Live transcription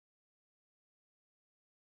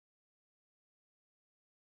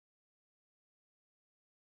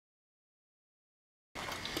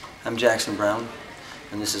I'm Jackson Browne,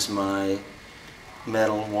 and this is my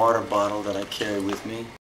metal water bottle that I carry with me.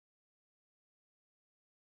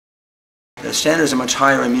 The standards are much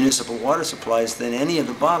higher in municipal water supplies than any of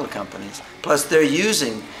the bottle companies. Plus, they're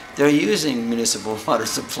using municipal water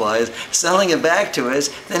supplies, selling it back to us,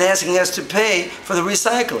 then asking us to pay for the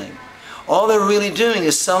recycling. All they're really doing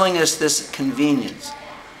is selling us this convenience,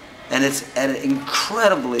 and it's at an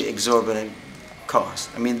incredibly exorbitant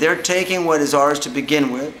cost. I mean, they're taking what is ours to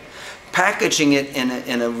begin with, packaging it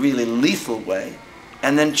in a really lethal way,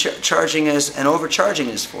 and then charging us and overcharging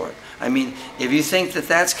us for it. I mean, if you think that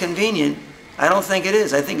that's convenient, I don't think it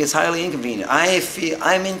is. I think it's highly inconvenient. I feel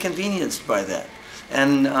I'm inconvenienced by that,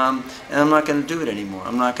 and I'm not going to do it anymore.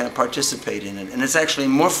 I'm not going to participate in it. And it's actually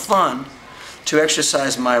more fun to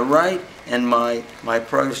exercise my right and my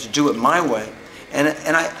prerogative to do it my way. And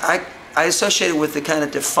I associate it with the kind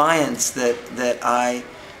of defiance that I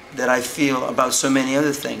feel about so many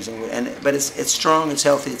other things. But it's strong, it's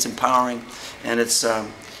healthy, it's empowering, and it's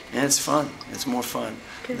fun. It's more fun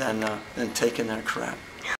than taking that crap.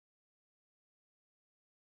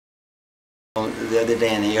 The other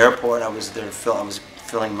day in the airport, I was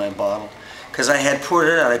filling my bottle because I had poured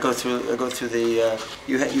it out. I go through the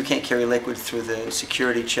you can't carry liquid through the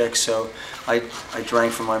security check, so I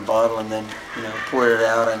drank from my bottle and then poured it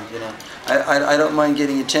out. And I don't mind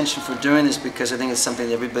getting attention for doing this because I think it's something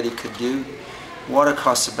that everybody could do. Water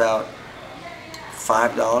costs about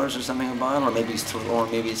 $5 or something a bottle, or maybe it's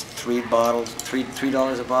 $3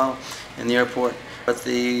 a bottle in the airport. But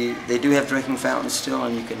they do have drinking fountains still,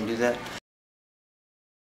 and you can do that.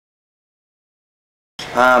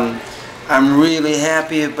 I'm really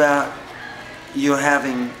happy about you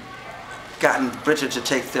having gotten Britta to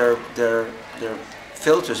take their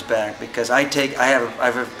filters back, because I have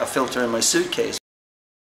a filter in my suitcase.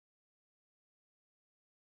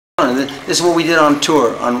 This is what we did on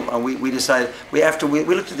tour. We decided after we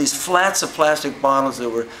looked at these flats of plastic bottles that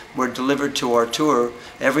were delivered to our tour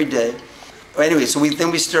every day. Anyway, so we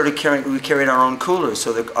carried our own coolers,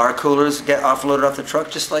 so our coolers get offloaded off the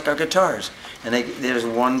truck just like our guitars. And there's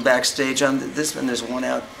one backstage on this one, there's one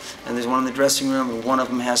out, and there's one in the dressing room, and one of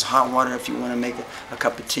them has hot water if you want to make a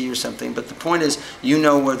cup of tea or something. But the point is, you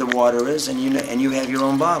know where the water is, and you have your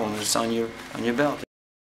own bottle, and it's on your belt.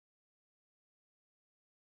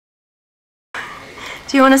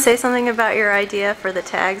 Do you want to say something about your idea for the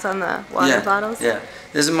tags on the water bottles? Yeah,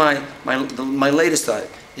 this is my latest thought,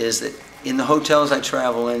 is that in the hotels I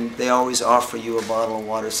travel in, they always offer you a bottle of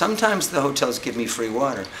water. Sometimes the hotels give me free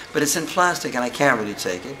water, but it's in plastic and I can't really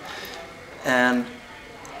take it.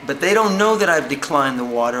 But they don't know that I've declined the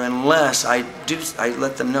water unless I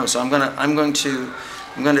let them know. So I'm going to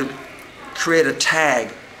create a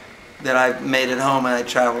tag that I've made at home, and I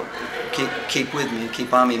keep with me,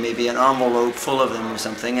 keep on me, maybe an envelope full of them or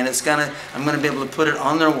something, and I'm going to be able to put it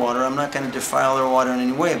on their water. I'm not going to defile their water in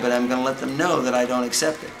any way, but I'm going to let them know that I don't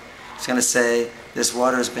accept it. It's going to say, this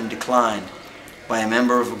water has been declined by a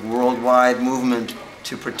member of a worldwide movement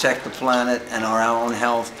to protect the planet and our own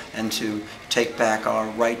health, and to take back our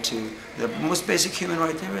right to the most basic human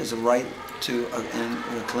right there is, a right to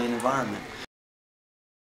a clean environment.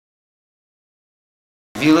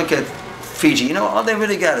 If you look at Fiji, all they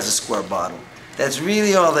really got is a square bottle. That's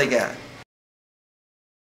really all they got.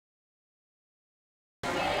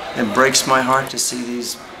 It breaks my heart to see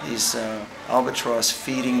these albatross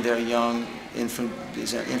feeding their young infant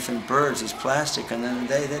birds this plastic, and then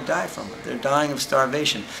they die from it. They're dying of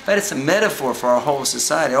starvation. But it's a metaphor for our whole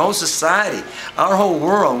society. Our whole society, our whole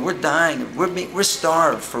world. We're dying. We're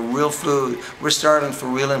starved for real food. We're starving for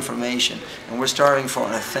real information, and we're starving for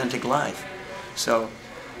an authentic life. So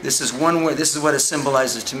this is one way. This is what it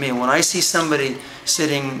symbolizes to me. When I see somebody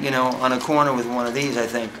sitting, on a corner with one of these, I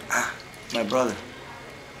think, my brother.